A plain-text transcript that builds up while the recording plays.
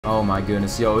Oh my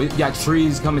goodness, yo, it got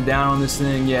trees coming down on this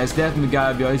thing. Yeah, it's definitely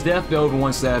gotta be, it's definitely over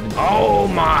 170. Oh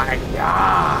my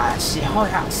gosh,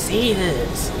 y'all see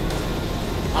this?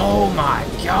 Oh my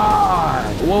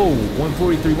god. Whoa,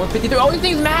 143, 153. Oh, this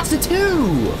thing's massive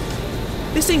too.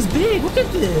 This thing's big, look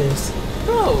at this.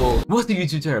 Bro, what's the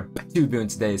YouTube channel? Back to in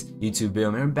today's YouTube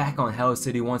video, man. We're back on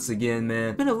Helicity once again, man.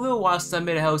 It's been a little while since I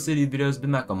made a Helicity video. It's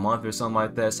been like a month or something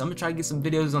like that. So I'm gonna try to get some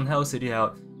videos on Helicity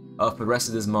out for the rest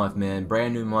of this month, man.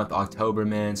 Brand new month, October,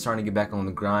 man. Starting to get back on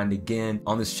the grind again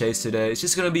on this chase today. It's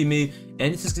just gonna be me,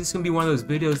 and it's just gonna be one of those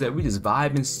videos that we just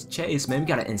vibe and chase, man. We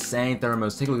got an insane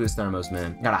thermos. Take a look at this thermos,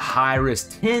 man. Got a high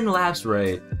risk 10 lapse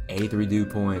rate, 83 dew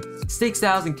point,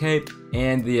 6,000 cape,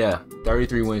 and yeah,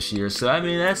 33 wind shear. So I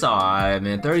mean, that's alright,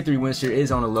 man. 33 wind shear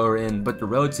is on the lower end, but the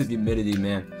relative humidity,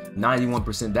 man,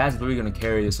 91%. That's really gonna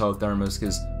carry this whole thermos,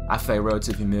 because I feel like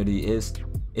relative humidity is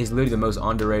literally the most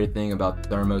underrated thing about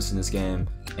thermos in this game,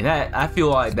 and that I feel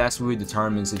like that's really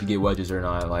determines if you get wedges or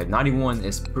not. Like 91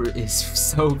 is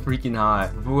so freaking high.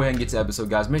 Before we go ahead and get to the episode,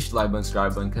 guys, make sure you like button,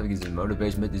 subscribe button, because it gives me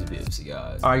motivation to make these videos, you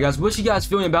guys. All right, guys, what you guys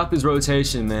feeling about this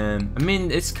rotation, man? I mean,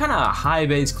 it's kind of high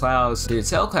base clouds. The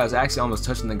tail cloud's actually almost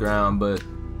touching the ground, but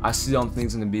I still don't think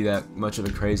it's gonna be that much of a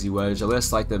crazy wedge,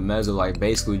 unless like the mezzo like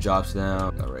basically drops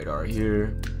down. Got radar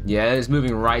here. Yeah, it's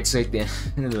moving right to like the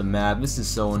end of the map. This is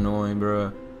so annoying,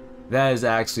 bro. That is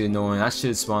actually annoying. I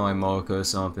should spawn like Mulica or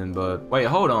something, but wait,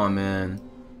 hold on, man.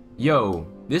 Yo,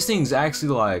 this thing's actually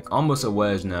like almost a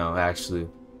wedge now, actually.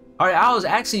 All right, I was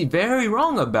actually very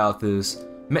wrong about this.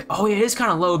 Man, oh yeah, it's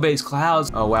kind of low base clouds.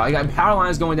 Oh wow, I got power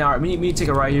lines going down. All right, we need to take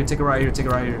it right here, take it right here, take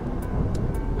it right here.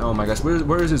 Oh my gosh,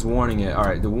 where is this warning at? All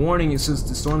right, the warning is just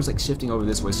the storm's like shifting over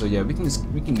this way. So yeah, we can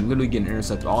literally get an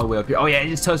intercept all the way up here. Oh yeah, it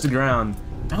just touched the ground.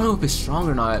 I don't know if it's strong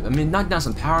or not. I mean, knock down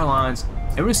some power lines,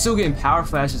 and we're still getting power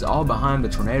flashes all behind the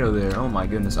tornado there. Oh my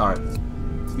goodness. All right,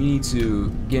 we need to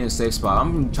get in a safe spot.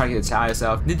 I'm gonna try to get the titus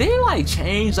out. Did they like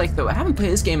change like I haven't played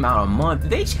this game out a month.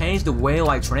 Did they change the way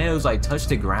like tornadoes like touch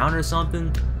the ground or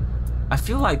something? I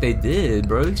feel like they did,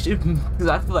 bro. Because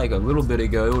I feel like a little bit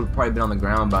ago it would have probably been on the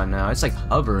ground by now. It's like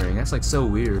hovering. That's like so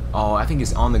weird. Oh, I think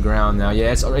it's on the ground now. Yeah,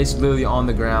 it's literally on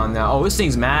the ground now. Oh, this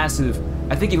thing's massive.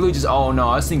 I think it literally just, oh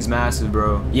no, this thing's massive,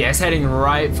 bro. Yeah, it's heading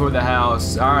right for the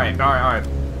house. All right, all right, all right.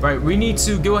 Right, we need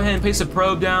to go ahead and place a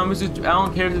probe down. I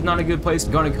don't care if it's not a good place.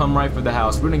 We're gonna come right for the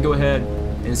house. We're gonna go ahead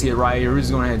and see it right here. We're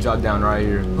just going ahead and drop down right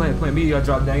here. Plan B, you gotta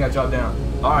drop down, you gotta drop down.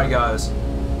 All right, guys.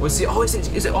 Let's see. Oh, is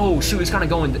it? Oh, shoot! It's kind of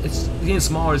going. It's getting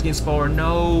smaller. It's getting smaller.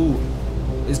 No,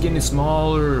 it's getting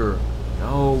smaller.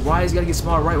 No, why is it gotta get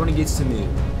smaller right when it gets to me?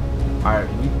 All right,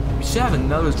 we should have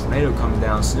another tornado coming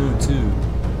down soon too.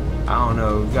 I don't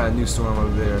know. We got a new storm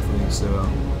over there, I think. So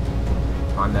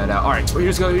find that out. All right, here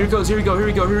we go. Here it goes. Here we go. Here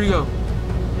we go. Here we go.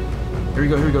 Here we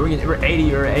go. Here we go. We're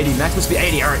 80. We're 80. Max must be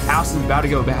 80. All right, house is about to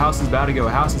go. The house is about to go.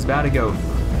 House is about to go.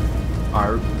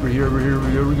 All right, we're here. We're here.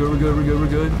 We're good. We're good. We're good. We're good.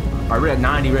 We're good. All right, we're at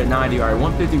 90, we're at 90. All right,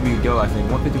 150 we could go, I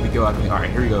think. 150 we go, I think. All right,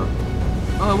 here we go.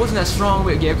 Oh, it wasn't that strong,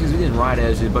 but yeah, because we didn't right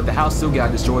edge it, but the house still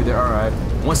got destroyed there. All right,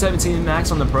 117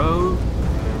 max on the pro.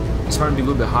 It's starting to be a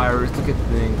little bit higher. Let's look at the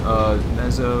thing.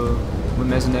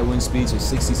 Mesonet wind speeds are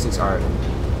 66. All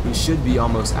right, we should be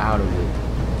almost out of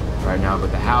it right now,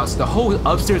 but the house, the whole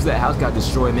upstairs of that house got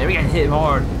destroyed, man. We got hit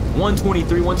hard.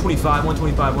 123, 125,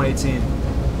 125, 118,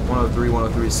 103,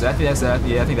 103. So I think that's that.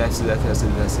 Yeah, I think that's it. That's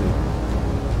it. That's it.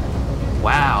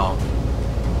 Wow.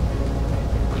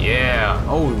 Yeah.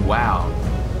 Oh, wow.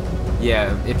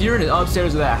 Yeah, if you're in the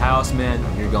upstairs of that house, man,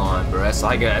 you're gone, bro. That's all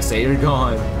I gotta say. You're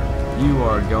gone. You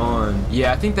are gone.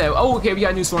 Yeah, I think that... Oh, okay, we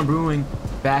got a new storm brewing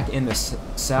back in the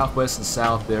southwest and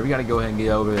south there. We gotta go ahead and get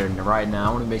over there right now.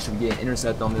 I want to make sure we get an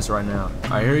intercept on this right now. All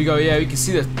right, here we go. Yeah, we can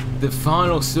see the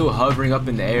funnel still hovering up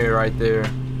in the air right there,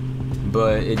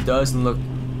 but it doesn't look...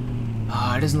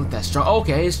 it doesn't look that strong.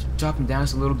 Okay, it's dropping down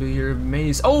just a little bit here.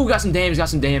 Maybe oh, got some damage,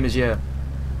 yeah.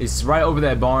 It's right over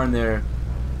that barn there.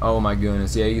 Oh my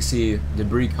goodness, yeah, you can see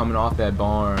debris coming off that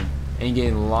barn and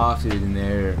getting lofted in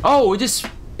there. Oh, it just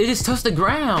touched the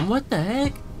ground. What the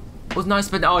heck? Was nice,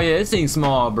 but oh yeah, this thing's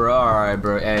small, bro. All right,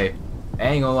 bro. Hey, I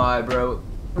ain't gonna lie, bro.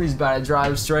 Who's about to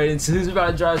drive straight into this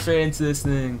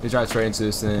thing? They drive straight into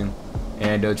this thing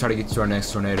and try to get to our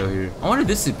next tornado here. I wonder if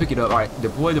this should pick it up. All right,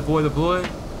 deploy.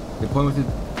 Deploying with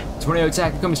the tornado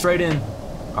attack coming straight in.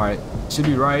 Alright, should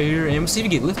be right here. And we'll see if we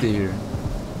get lifted here.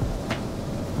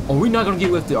 Are we not gonna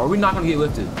get lifted? Are we not gonna get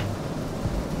lifted?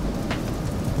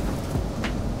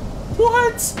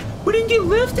 What? We didn't get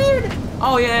lifted?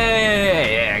 Oh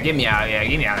yeah. Get me out. Yeah,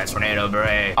 get me out of that tornado, bro.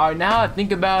 Alright, now I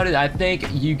think about it, I think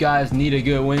you guys need a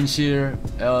good wind shear.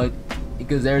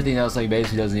 Because everything else like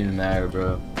basically doesn't even matter,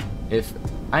 bro. If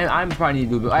I probably need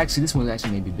to do it. Actually, this one's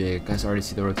actually maybe big. I already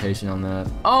see the rotation on that.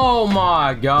 Oh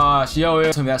my gosh, yo,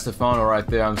 that's the funnel right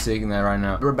there. I'm seeing that right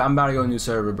now. I'm about to go to a new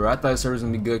server, bro. I thought the server's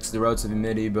gonna be good because the relatively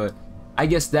MIDI, but I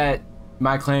guess that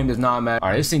my claim does not matter.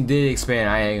 All right, this thing did expand.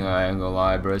 I ain't gonna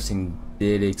lie, bro. This thing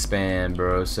did expand,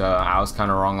 bro. So I was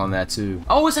kind of wrong on that too.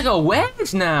 Oh, it's like a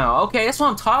wedge now. Okay, that's what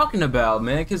I'm talking about,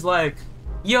 man. Cause like,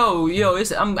 yo,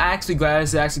 I'm actually glad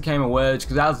this actually came a wedge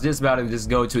because I was just about to just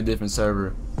go to a different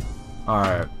server. All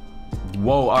right.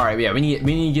 Whoa. All right. Yeah. We need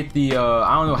to get the.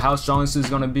 I don't know how strong this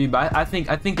is gonna be, but I think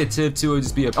the tip too would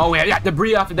just be a. Oh yeah, got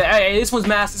debris off of that. Hey, this one's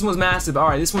massive. This one's massive. All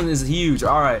right. This one is huge.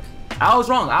 All right. I was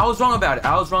wrong about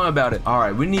it. All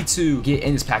right. We need to get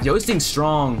in this pack. Yo, this thing's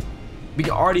strong. We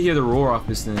can already hear the roar off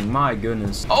this thing. My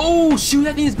goodness. Oh shoot,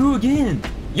 that thing just grew again.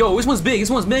 Yo, this one's big. This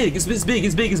one's big. It's big.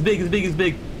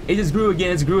 It just grew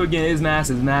again. It's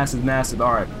massive.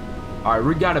 All right.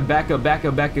 We gotta back up. I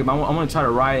want to try to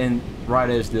right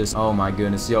edge this. Oh my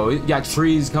goodness, yo, it got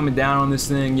trees coming down on this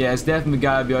thing. Yeah, it's definitely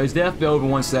gotta be. It's definitely over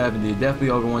 170. Definitely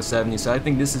over 170. So I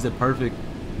think this is the perfect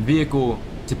vehicle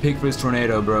to pick for this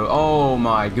tornado, bro. Oh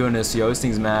my goodness, yo, this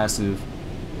thing's massive.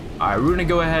 All right, we're gonna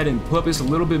go ahead and put this a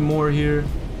little bit more here.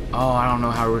 Oh, I don't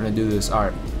know how we're gonna do this. All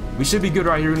right, we should be good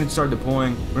right here. We're gonna start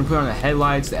deploying. We're gonna put on the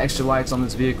headlights, the extra lights on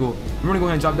this vehicle. We're gonna go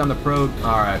ahead and drop down the probe.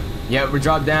 All right, yeah, we're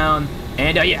dropped down.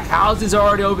 And yeah, houses are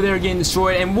already over there getting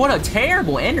destroyed. And what a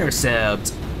terrible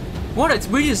intercept!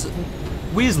 We just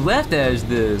left edge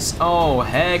this. Oh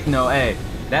heck no! Hey,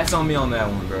 that's on me on that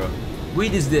one, bro. We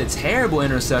just did a terrible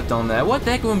intercept on that. What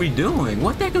the heck are we doing?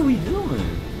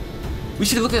 We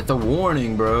should have looked at the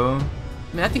warning, bro.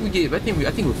 Man, I think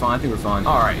we're fine.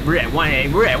 All right, we're at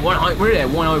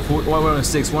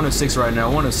 106 right now.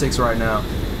 106 right now.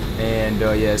 And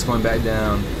yeah, it's going back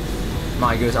down.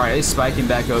 My goodness. All right, it's spiking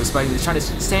back up. It's trying to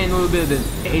stay in a little bit of the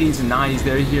 80s and 90s.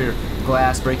 There, you hear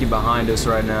glass breaking behind us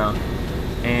right now.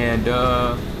 And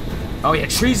oh yeah,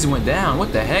 trees went down.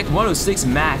 What the heck? 106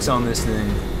 max on this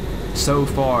thing so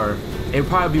far. It'd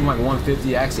probably be like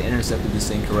 150. I actually intercepted this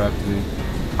thing correctly.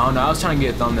 I don't know. I was trying to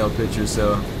get a thumbnail picture,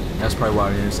 so that's probably why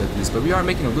I intercepted this. But we are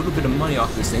making a little bit of money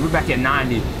off this thing. We're back at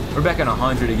 90. We're back at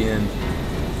 100 again.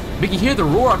 We can hear the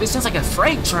roar of it. It sounds like a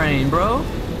freight train, bro.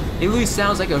 It really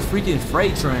sounds like a freaking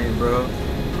freight train, bro.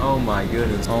 Oh my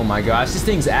goodness. Oh my gosh, this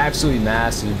thing's absolutely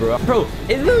massive, bro. Bro,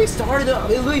 it literally started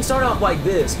off like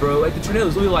this, bro. Like the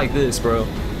tornado's literally like this, bro.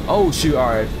 Oh shoot, all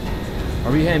right.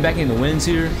 Are we heading back in the winds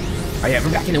here? Oh yeah,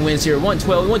 we're back in the winds here.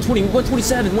 112, 120,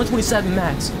 127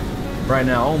 max. Right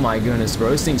now, oh my goodness,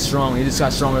 bro. This thing's strong. It just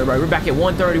got stronger, everybody. We're back at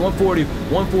 130, 140,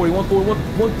 140,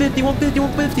 150,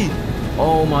 150.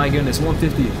 Oh my goodness,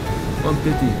 150.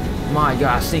 My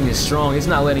gosh, this thing is strong. It's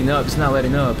not letting up. All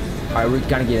right, we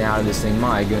gotta get out of this thing.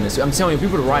 My goodness. I'm telling you,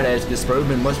 people to right edge this, bro. It's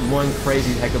been one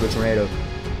crazy heck of a tornado.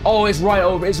 Oh, it's right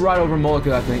over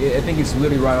Mulica, I think. I think it's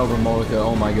literally right over Mulica.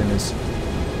 Oh my goodness.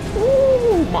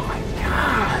 Oh my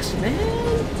gosh,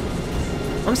 man.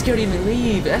 I'm scared to even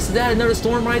leave. Is that another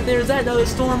storm right there?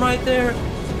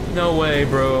 No way,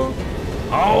 bro.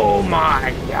 Oh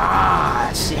my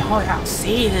gosh. Y'all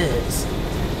see this?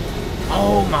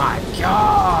 Oh my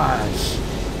gosh.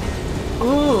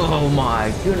 Oh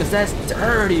my goodness, that's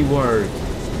dirty work.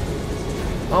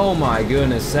 Oh my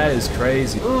goodness, that is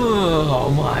crazy. Oh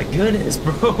my goodness,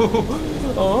 bro.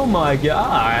 Oh my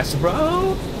gosh,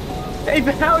 bro. Hey,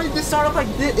 but how did this start off like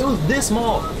this? It was this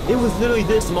small. It was literally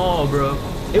this small, bro.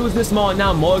 It was this small, and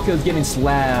now Mulica is getting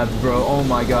slabbed, bro. Oh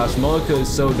my gosh, Mulica is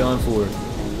so done for.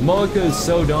 Bro.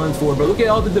 Look at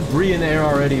all the debris in the air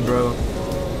already, bro.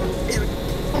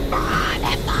 F5.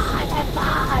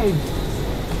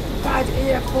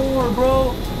 5F4,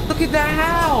 bro. Look at that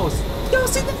house.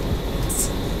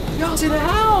 Y'all see the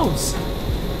house,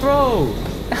 bro.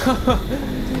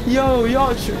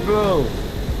 Y'all should, bro.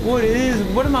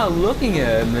 What am I looking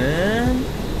at, man?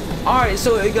 All right,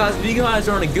 so guys, if you guys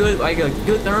are on a good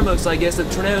thermos, I guess the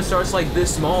tornado starts like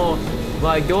this small,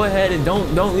 like go ahead and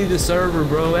don't leave the server,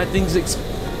 bro. That thing's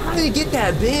how did it get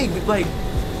that big? Like,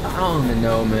 I don't even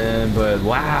know, man, but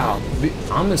wow.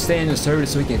 I'm gonna stay in the server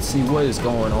so we can see what is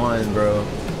going on, bro.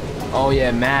 Oh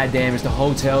yeah, mad damage. The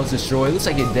hotel's destroyed. It looks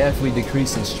like it definitely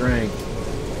decreased in strength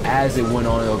as it went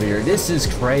on over here. This is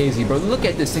crazy, bro. Look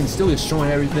at this thing still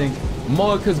destroying everything.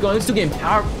 Mulica's going. It's still getting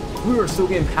power. We are still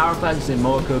getting power flashes in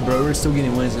Mulica, bro. We're still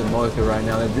getting wins in Mulica right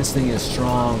now. This thing is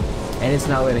strong, and it's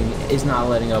not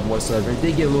letting up whatsoever. It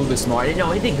did get a little bit smaller.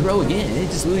 No, it did grow again.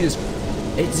 It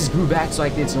just grew back to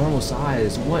like its normal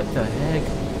size. What the heck?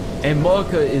 And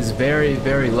Mulica is very,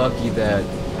 very lucky that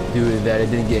it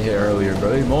didn't get hit earlier,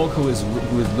 bro. Mulica was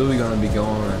literally gonna be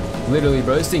gone. Literally,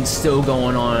 bro. This thing's still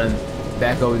going on.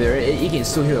 back over there. You can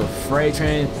still hear the freight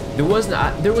train. There was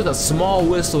a small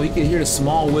whistle. You could hear the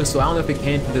small whistle. I don't know if it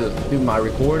came through my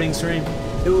recording stream.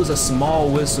 It was a small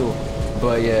whistle,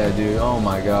 but yeah, dude. Oh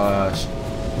my gosh.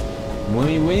 When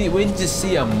you just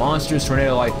see a monstrous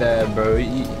tornado like that, bro,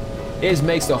 it just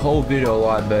makes the whole video a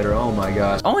lot better. Oh my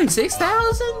gosh. Only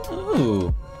 6,000?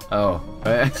 Ooh. Oh.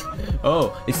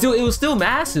 Oh. It was still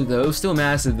massive though. It was still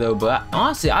massive though. But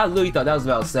honestly, I literally thought that was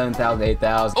about 7,000,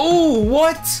 8,000. Oh,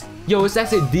 what? Yo, it's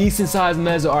actually a decent sized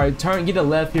mezzo. All right, get a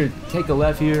left here. Take a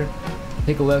left here.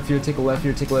 Take a left here. Take a left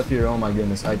here. Take a left here. Oh my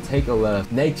goodness. All right, take a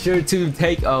left. Make sure to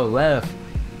take a left.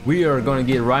 We are going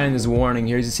to get right in this warning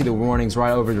here. You see the warnings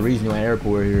right over the regional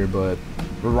airport here, but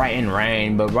we're right in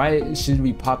rain. But right should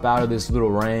we pop out of this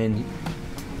little rain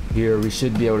here, we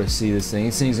should be able to see this thing.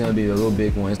 This thing's gonna be a little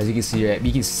big one. As you can see here,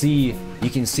 you can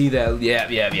see that.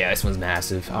 Yeah, this one's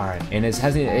massive. All right, and it's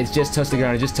just touched the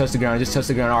ground. It just touched the ground. It just touched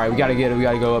the ground. All right, we gotta get it. We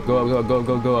gotta go up, go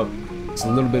up. It's a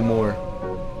little bit more.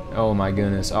 Oh my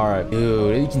goodness. All right,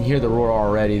 dude, you can hear the roar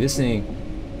already. This thing,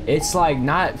 it's like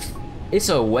not. It's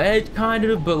a wedge kind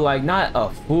of, but like not a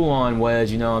full-on wedge.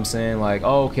 You know what I'm saying? Like,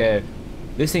 oh, okay.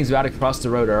 This thing's about to cross the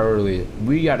road early.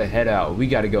 We gotta head out. We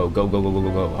gotta go. Go.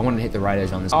 I want to hit the right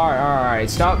edge on this. All right.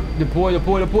 Stop. Deploy. All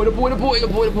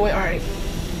right.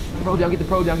 Pro down. Get the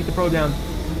pro down.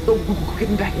 Go. Get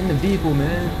me back in the vehicle,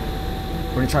 man.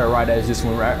 We're gonna try to right edge this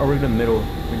one, right? Or we're in the middle.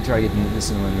 We're gonna try to get this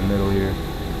one in the middle here.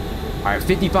 All right.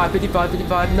 55.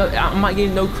 No, I'm not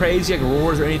getting no crazy like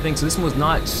roars or anything. So this one was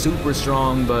not super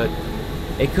strong, but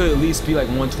it could at least be like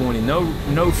 120.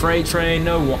 No freight train.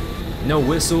 No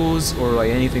whistles or like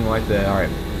anything like that. All right,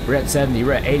 we're at 70,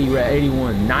 we're at 80, we're at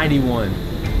 81, 91,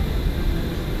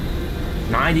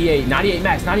 98 max.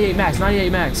 All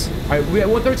right, we're at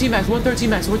 113 max,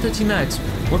 115.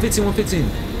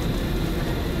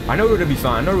 I know we're gonna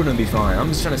be fine. I'm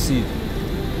just trying to see.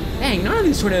 Dang, none of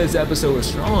these tornadoes episode were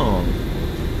strong.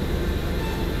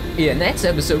 Yeah, next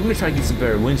episode we're gonna try to get some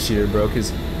better wind shear, bro.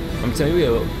 Cause I'm telling you, we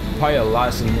have probably a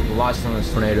lot stronger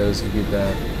tornadoes if we get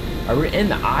that. Right, we're in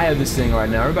the eye of this thing right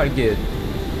now. We're about to get.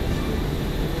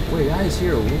 Wait, I just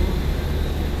hear a.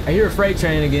 I hear a freight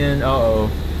train again.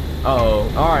 All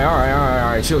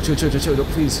right. Chill.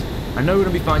 Please. I know we're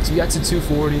gonna be fine. So we got to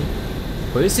 240.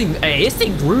 But this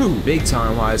thing grew big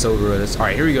time while it's over us. All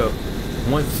right, here we go.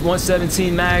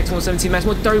 117 max,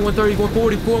 130,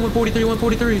 144,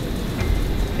 143.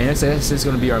 And that's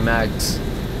gonna be our max.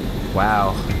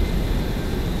 Wow.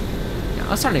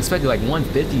 I was starting to expect like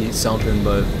 150 something,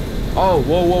 but. Oh,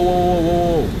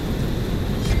 whoa.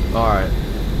 Alright.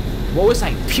 Whoa, it's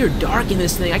like pure dark in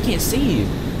this thing. I can't see.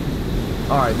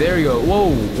 Alright, there we go. Whoa,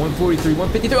 143,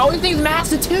 153. Oh, this thing's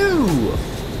massive too.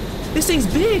 This thing's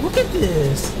big. Look at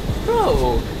this.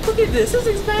 Bro, look at this. This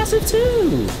thing's massive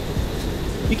too.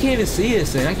 You can't even see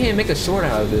this thing. I can't make a short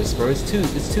out of this, bro. It's too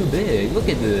big. Look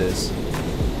at this.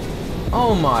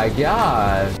 Oh my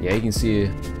god. Yeah, you can see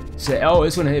it. Oh,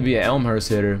 it's gonna be an Elmhurst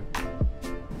hitter.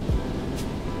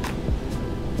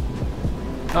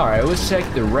 Alright, let's check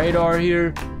the radar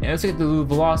here. And let's check the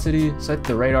velocity. Set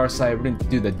the radar site. We're gonna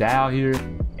do the dial here.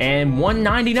 And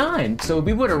 199. So if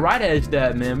we would have right edged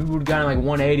that, man, we would have gotten like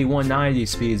 180, 190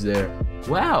 speeds there.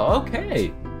 Wow,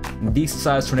 okay. Decent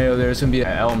sized tornado there. It's gonna be an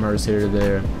Elmhurst hitter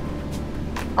there.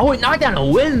 Oh, it knocked down a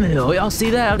windmill. Y'all see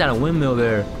that? I knocked down a windmill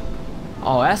there.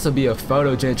 Oh, that's gonna be a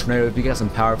photogenic tornado if you got some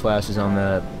power flashes on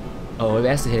that. Oh,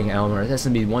 that's hitting Elmhurst. That's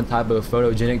gonna be one type of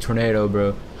photogenic tornado,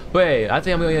 bro. But hey, I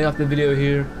think I'm gonna end off the video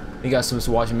here. Thank you guys so much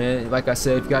for watching, man. Like I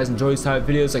said, if you guys enjoy these type of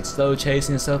videos, like slow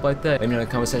chasing and stuff like that, let me know in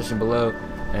the comment section below.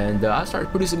 And I'll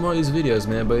start producing more of these videos,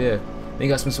 man. But yeah, thank you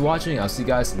guys so much for watching. I'll see you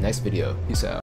guys in the next video. Peace out.